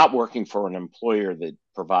 if you're not working for an employer that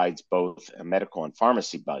provides both a medical and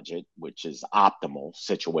pharmacy budget, which is optimal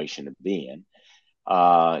situation to be in,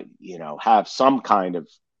 have some kind of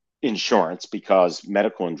insurance, because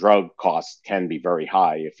medical and drug costs can be very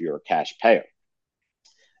high if you're a cash payer.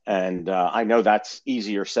 And I know that's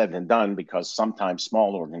easier said than done, because sometimes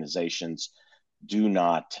small organizations do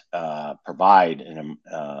not provide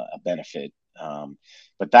a benefit.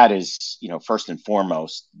 But that is, first and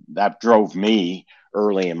foremost, that drove me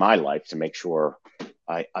early in my life to make sure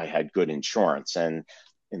I had good insurance. And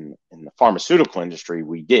in the pharmaceutical industry,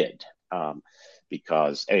 we did.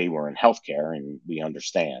 because we're in healthcare and we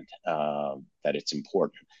understand that it's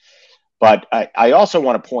important. But I also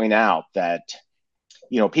want to point out that,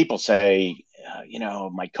 people say,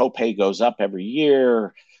 my copay goes up every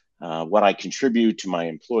year. What I contribute to my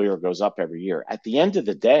employer goes up every year. At the end of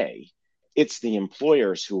the day, it's the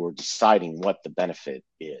employers who are deciding what the benefit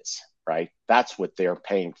is, right? That's what they're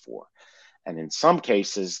paying for. And in some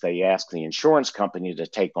cases, they ask the insurance company to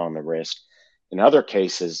take on the risk. In other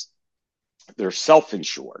cases, they're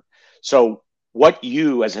self-insured. So what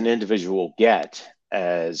you as an individual get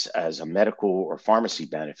as a medical or pharmacy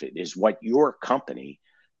benefit is what your company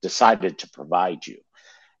decided to provide you.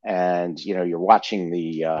 And you're watching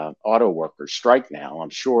the auto workers strike now. I'm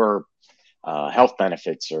sure health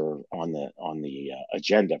benefits are on the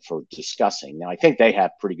agenda for discussing. Now, I think they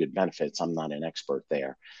have pretty good benefits. I'm not an expert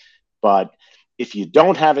there, but if you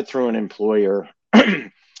don't have it through an employer,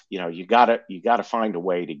 you gotta find a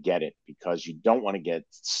way to get it, because you don't want to get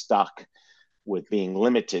stuck with being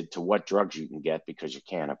limited to what drugs you can get because you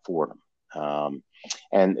can't afford them.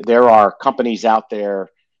 And there are companies out there,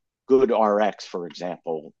 Good RX, for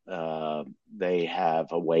example. They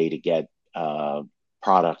have a way to get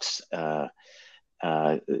products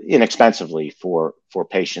inexpensively for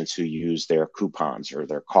patients who use their coupons or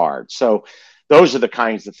their cards. So those are the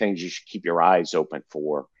kinds of things you should keep your eyes open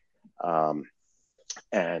for,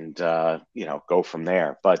 and go from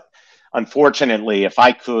there. But unfortunately, if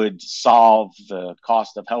I could solve the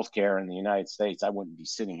cost of healthcare in the United States, I wouldn't be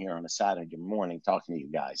sitting here on a Saturday morning talking to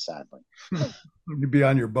you guys, sadly. You'd be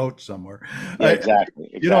on your boat somewhere. Yeah, exactly.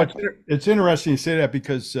 It's interesting you say that,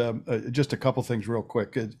 because just a couple things real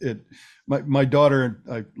quick. My daughter,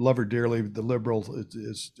 I love her dearly. The liberal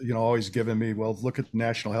is always giving me, well, look at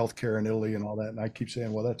national health care in Italy and all that. And I keep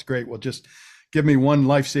saying, well, that's great. Well, just give me one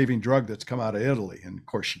life-saving drug that's come out of Italy. And of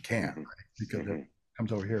course she can't, right? Because it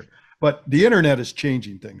comes over here. But the internet is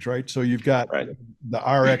changing things, right? So you've got the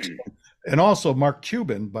RX, and also Mark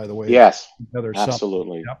Cuban, by the way. Yes,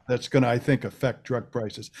 absolutely. That's going to, I think, affect drug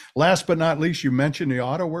prices. Last but not least, you mentioned the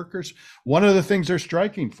auto workers. One of the things they're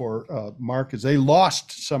striking for, Mark, is they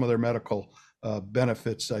lost some of their medical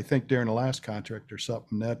benefits, I think, during the last contract or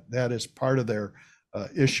something. That is part of their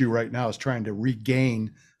issue right now, is trying to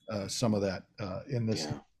regain some of that in this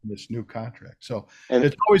new contract. So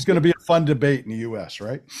it's always going to be a fun debate in the U.S.,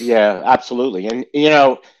 right? Yeah, absolutely. And,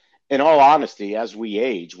 in all honesty, as we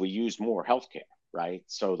age, we use more healthcare, right?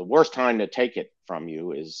 So the worst time to take it from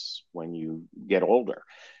you is when you get older.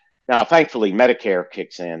 Now, thankfully, Medicare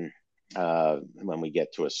kicks in when we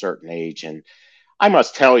get to a certain age. And I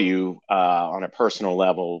must tell you, on a personal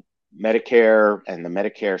level, Medicare and the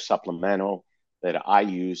Medicare supplemental that I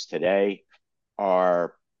use today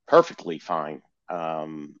are perfectly fine.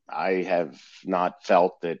 I have not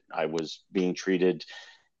felt that I was being treated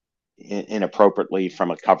inappropriately from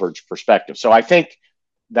a coverage perspective. So I think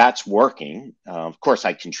that's working. Of course,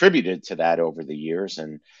 I contributed to that over the years,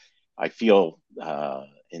 and I feel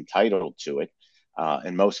entitled to it.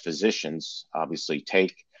 And most physicians obviously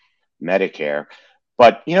take Medicare.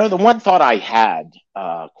 But, the one thought I had,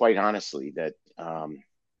 quite honestly, that,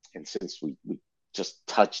 and since we just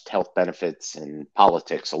touched health benefits and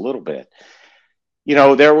politics a little bit,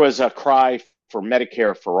 there was a cry for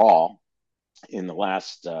Medicare for all in the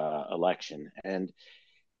last election. And,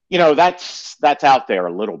 that's out there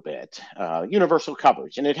a little bit, universal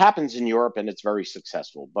coverage. And it happens in Europe and it's very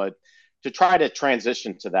successful. But to try to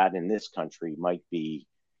transition to that in this country might be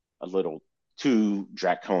a little too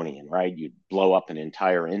draconian, right? You'd blow up an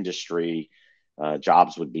entire industry,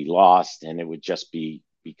 jobs would be lost, and it would just be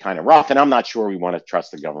kind of rough. And I'm not sure we want to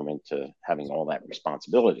trust the government to having all that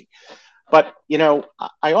responsibility. But,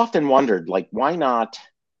 I often wondered, why not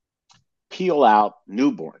peel out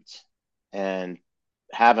newborns and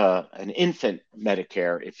have an infant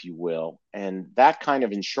Medicare, if you will, and that kind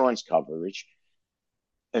of insurance coverage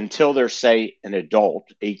until they're, say, an adult,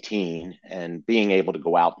 18, and being able to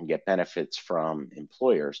go out and get benefits from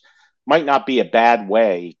employers might not be a bad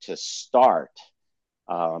way to start.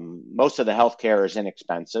 Most of the healthcare is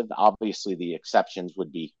inexpensive. Obviously, the exceptions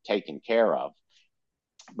would be taken care of,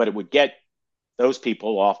 but it would get those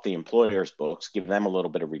people off the employer's books, give them a little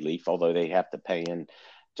bit of relief, although they have to pay in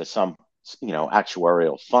to some,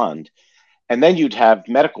 actuarial fund. And then you'd have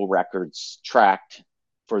medical records tracked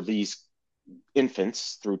for these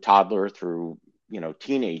infants through toddler, through,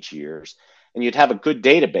 teenage years. And you'd have a good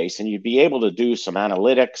database, and you'd be able to do some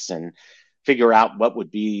analytics and figure out what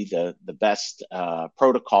would be the best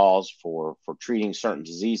protocols for treating certain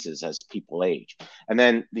diseases as people age. And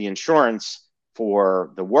then the insurance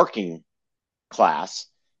for the working class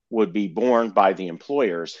would be borne by the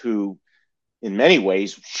employers, who in many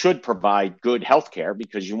ways should provide good health care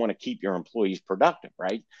because you want to keep your employees productive,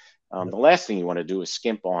 right? The last thing you want to do is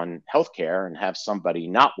skimp on healthcare and have somebody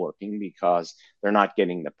not working because they're not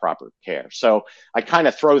getting the proper care. So I kind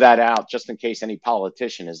of throw that out just in case any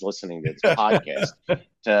politician is listening to this podcast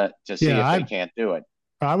to see Yeah, if they can't do it.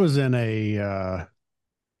 I was in a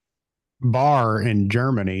bar in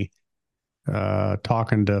Germany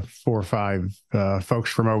talking to 4 or 5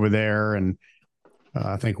 folks from over there, and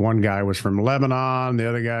I think one guy was from Lebanon, the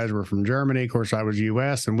other guys were from Germany. Of course, I was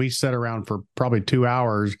U.S., and we sat around for probably 2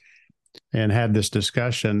 hours and had this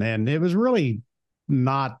discussion, and it was really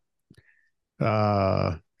not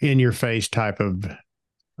in your face type of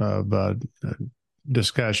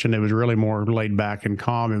discussion. It was really more laid back and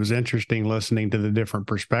calm. It was interesting listening to the different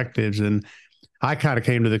perspectives, and I kind of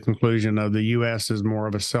came to the conclusion of the U.S. is more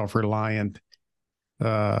of a self-reliant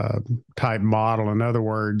type model. In other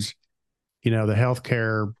words, the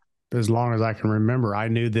healthcare, as long as I can remember, I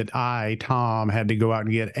knew that I, Tom, had to go out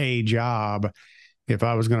and get a job if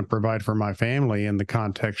I was going to provide for my family in the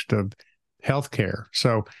context of healthcare.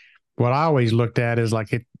 So what I always looked at is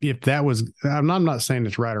like, if that was, I'm not saying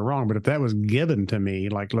it's right or wrong, but if that was given to me,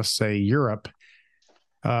 like let's say Europe,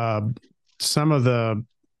 some of the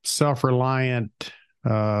self-reliant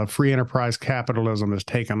free enterprise capitalism is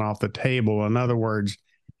taken off the table. In other words,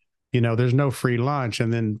 there's no free lunch.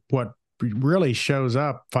 And then what really shows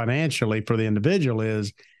up financially for the individual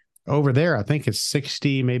is over there, I think it's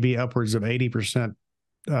 60, maybe upwards of 80%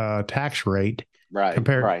 tax rate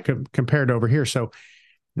compared to over here. So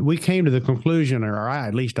we came to the conclusion, or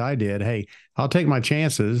at least I did, hey, I'll take my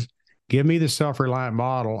chances. Give me the self-reliant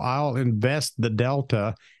model. I'll invest the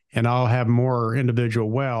delta and I'll have more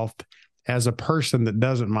individual wealth as a person that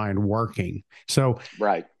doesn't mind working. So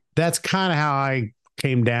that's kind of how I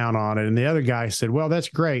came down on it. And the other guy said, well, that's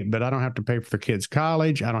great, but I don't have to pay for the kids'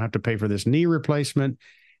 college. I don't have to pay for this knee replacement.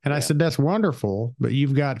 And I said, that's wonderful, but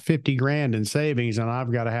you've got 50 grand in savings and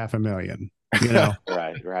I've got $500,000,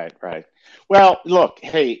 Right. Well, look,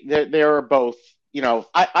 hey, there are both,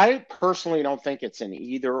 I personally don't think it's an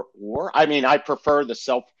either or. I mean, I prefer the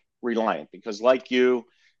self-reliant because like you,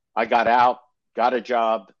 I got out, got a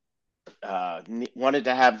job, wanted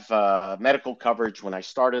to have medical coverage when I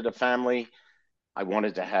started a family. I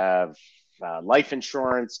wanted to have life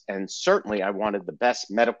insurance, and certainly I wanted the best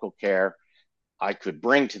medical care I could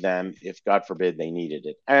bring to them if, God forbid, they needed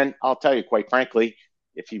it. And I'll tell you, quite frankly,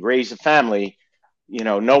 if you raise a family,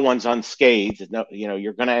 no one's unscathed. No,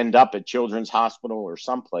 you're going to end up at Children's Hospital or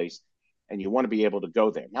someplace, and you want to be able to go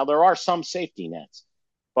there. Now, there are some safety nets,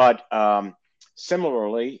 but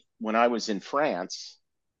similarly, when I was in France,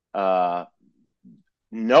 no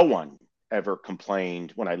one ever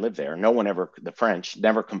complained when I lived there. The French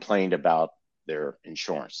never complained about their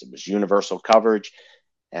insurance. It was universal coverage.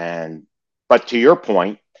 But to your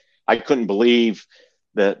point, I couldn't believe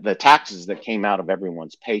the taxes that came out of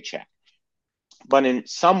everyone's paycheck. But in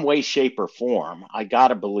some way, shape, or form, I got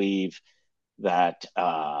to believe that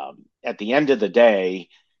at the end of the day,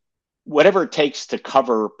 whatever it takes to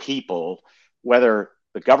cover people, whether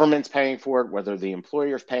the government's paying for it, whether the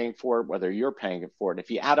employer's paying for it, whether you're paying for it,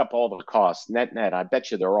 if you add up all the costs, net, I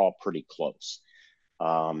bet you they're all pretty close.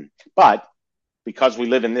 But because we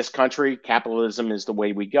live in this country, capitalism is the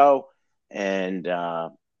way we go. And,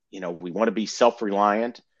 we want to be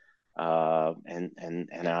self-reliant. And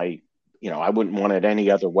I wouldn't want it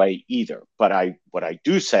any other way either. But what I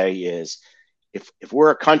do say is if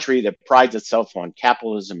we're a country that prides itself on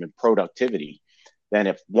capitalism and productivity, then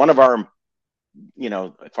if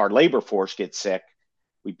our labor force gets sick,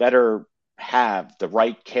 we better have the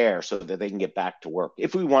right care so that they can get back to work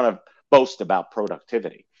if we want to boast about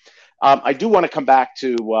productivity. I do want to come back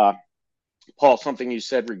to, Paul, something you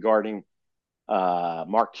said regarding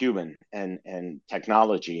Mark Cuban and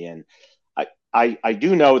technology. And I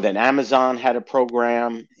do know that Amazon had a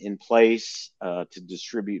program in place to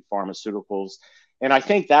distribute pharmaceuticals. And I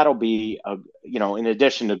think that'll be, in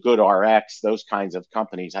addition to GoodRx, those kinds of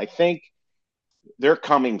companies, I think they're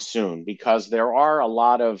coming soon because there are a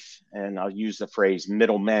lot of, and I'll use the phrase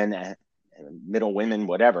middlemen and middle women,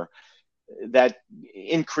 whatever, that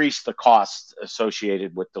increase the costs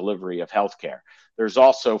associated with delivery of healthcare. There's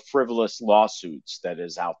also frivolous lawsuits that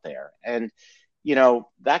is out there. And,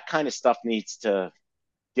 that kind of stuff needs to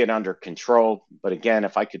get under control. But again,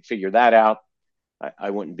 if I could figure that out, I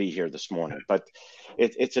wouldn't be here this morning. But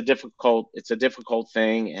it's a difficult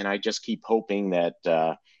thing. And I just keep hoping that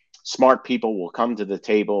smart people will come to the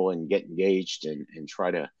table and get engaged and try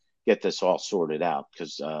to get this all sorted out.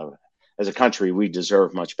 Because as a country, we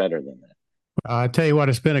deserve much better than that. I tell you what,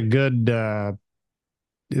 it's been a good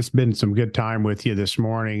it's been some good time with you this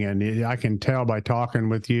morning, and I can tell by talking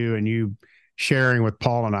with you and you sharing with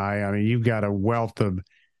Paul and I mean, you've got a wealth of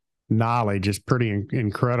knowledge. It's pretty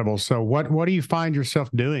incredible. So what do you find yourself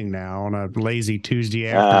doing now on a lazy Tuesday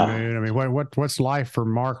afternoon? I mean, what's life for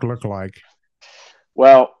Mark look like?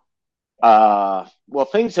 Well, well,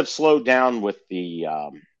 things have slowed down with the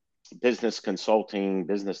business consulting,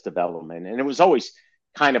 business development, and it was always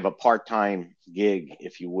kind of a part-time gig,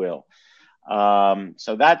 if you will.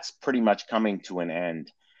 So that's pretty much coming to an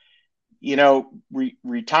end.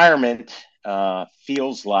 Retirement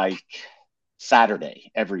feels like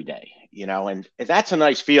Saturday every day, and that's a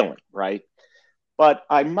nice feeling, right? But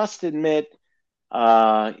I must admit,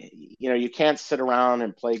 you can't sit around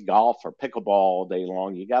and play golf or pickleball all day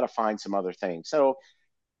long. You got to find some other things. So,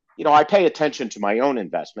 I pay attention to my own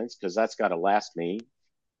investments because that's got to last me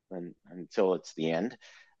until it's the end.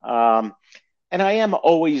 Um, and I am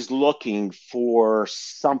always looking for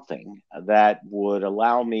something that would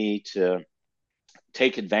allow me to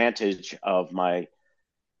take advantage of my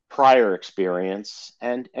prior experience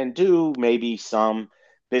and do maybe some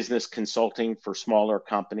business consulting for smaller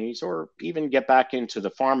companies or even get back into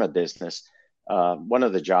the pharma business. One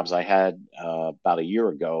of the jobs I had about a year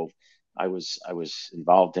ago, I was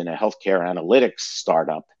involved in a healthcare analytics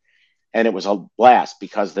startup, and it was a blast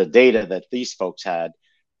because the data that these folks had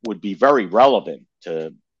would be very relevant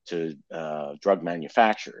to drug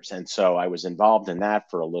manufacturers, and so I was involved in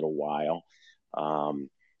that for a little while. Um,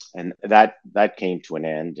 and that came to an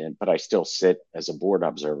end. But I still sit as a board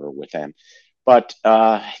observer with them. But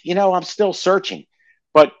I'm still searching.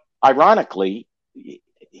 But ironically,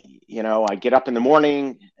 I get up in the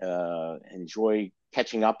morning, enjoy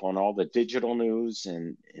catching up on all the digital news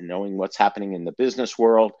and knowing what's happening in the business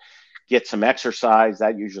world. Get some exercise.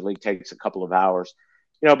 That usually takes a couple of hours.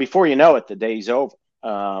 Before you know it, the day's over.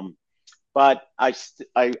 But I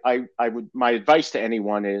would my advice to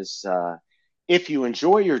anyone is if you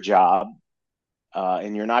enjoy your job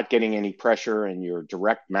and you're not getting any pressure and your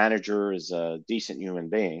direct manager is a decent human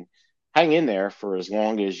being, hang in there for as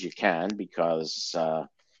long as you can because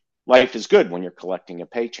life is good when you're collecting a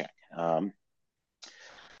paycheck.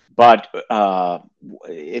 But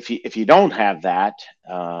if you don't have that,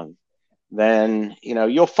 then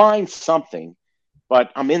you'll find something. But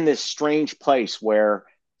I'm in this strange place where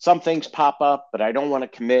some things pop up, but I don't want to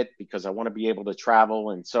commit because I want to be able to travel,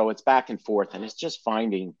 and so it's back and forth, and it's just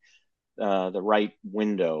finding the right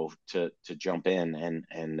window to jump in,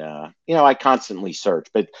 and I constantly search.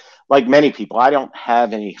 But like many people, I don't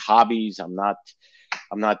have any hobbies. I'm not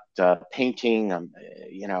painting.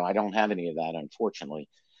 I don't have any of that, unfortunately.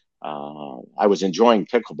 I was enjoying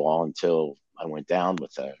pickleball until I went down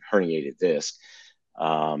with a herniated disc.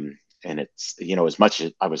 And it's, as much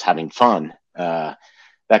as I was having fun,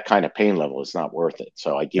 that kind of pain level is not worth it.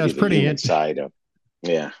 So I give you the human side of,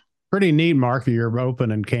 yeah. Pretty neat, Mark, that you're open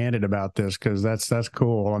and candid about this because that's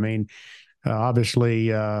cool. I mean, obviously,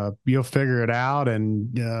 you'll figure it out,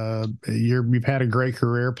 and you've had a great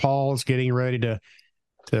career. Paul's getting ready to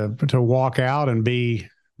walk out and be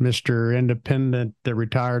Mr. Independent, the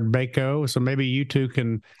retired Baco. So maybe you two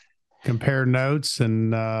can compare notes,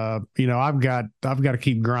 and I've got to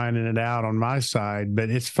keep grinding it out on my side. But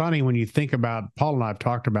it's funny when you think about, Paul and I have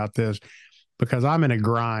talked about this because I'm in a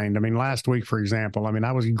grind. I mean, last week, for example,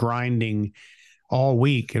 I was grinding all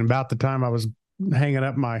week, and about the time I was hanging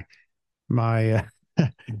up my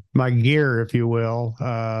my gear, if you will,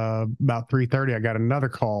 about 3:30, I got another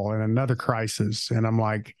call and another crisis, and I'm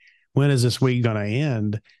like, when is this week going to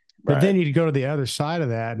end? But then you go to the other side of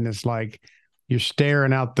that, and it's like you're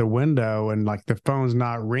staring out the window, and like the phone's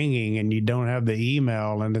not ringing, and you don't have the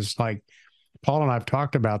email, and it's like Paul and I've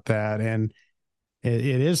talked about that, and it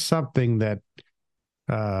is something that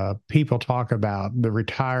people talk about, the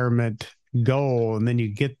retirement goal, and then you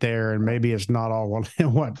get there and maybe it's not all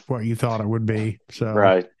what you thought it would be. So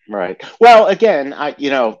right. Well, again,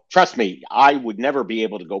 trust me, I would never be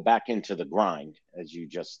able to go back into the grind as you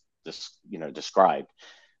just described.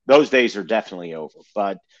 Those days are definitely over.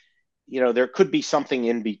 But there could be something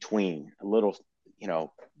in between, a little,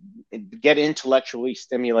 get intellectually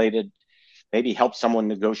stimulated, maybe help someone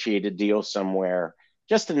negotiate a deal somewhere,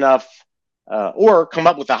 just enough, or come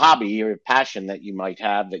up with a hobby or a passion that you might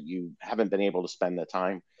have that you haven't been able to spend the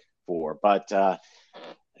time for. But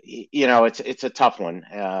it's a tough one.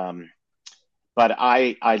 But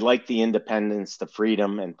I like the independence, the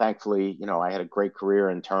freedom, and thankfully, I had a great career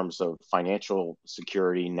in terms of financial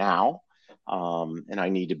security now. And I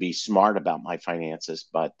need to be smart about my finances.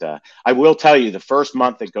 But I will tell you, the first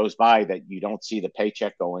month that goes by that you don't see the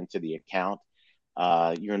paycheck go into the account,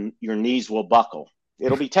 your knees will buckle.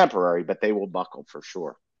 it'll be temporary, but they will buckle for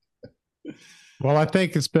sure. Well, I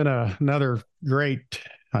think it's been another great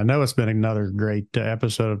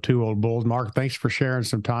episode of Two Old Bulls. Mark, thanks for sharing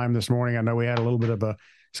some time this morning. I know we had a little bit of a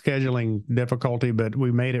scheduling difficulty, but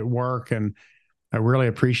we made it work, and I really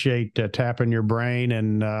appreciate tapping your brain,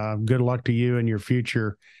 and good luck to you and your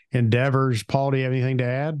future endeavors. Paul, do you have anything to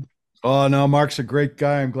add? Oh, no, Mark's a great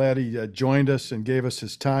guy. I'm glad he joined us and gave us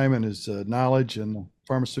his time and his knowledge in the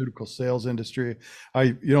pharmaceutical sales industry.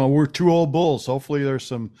 We're two old bulls. Hopefully there's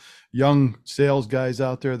some young sales guys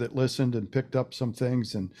out there that listened and picked up some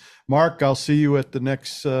things. And Mark, I'll see you at the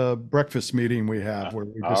next breakfast meeting we have where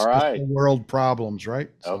we discuss the world problems, right?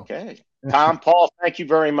 Okay. Tom, Paul, thank you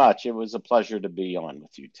very much. It was a pleasure to be on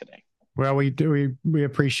with you today. Well, we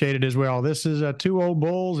appreciate it as well. This is Two Old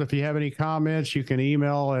Bulls. If you have any comments, you can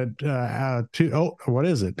email at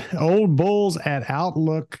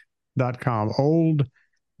oldbulls@outlook.com.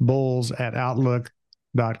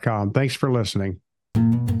 oldbulls@outlook.com. Thanks for listening.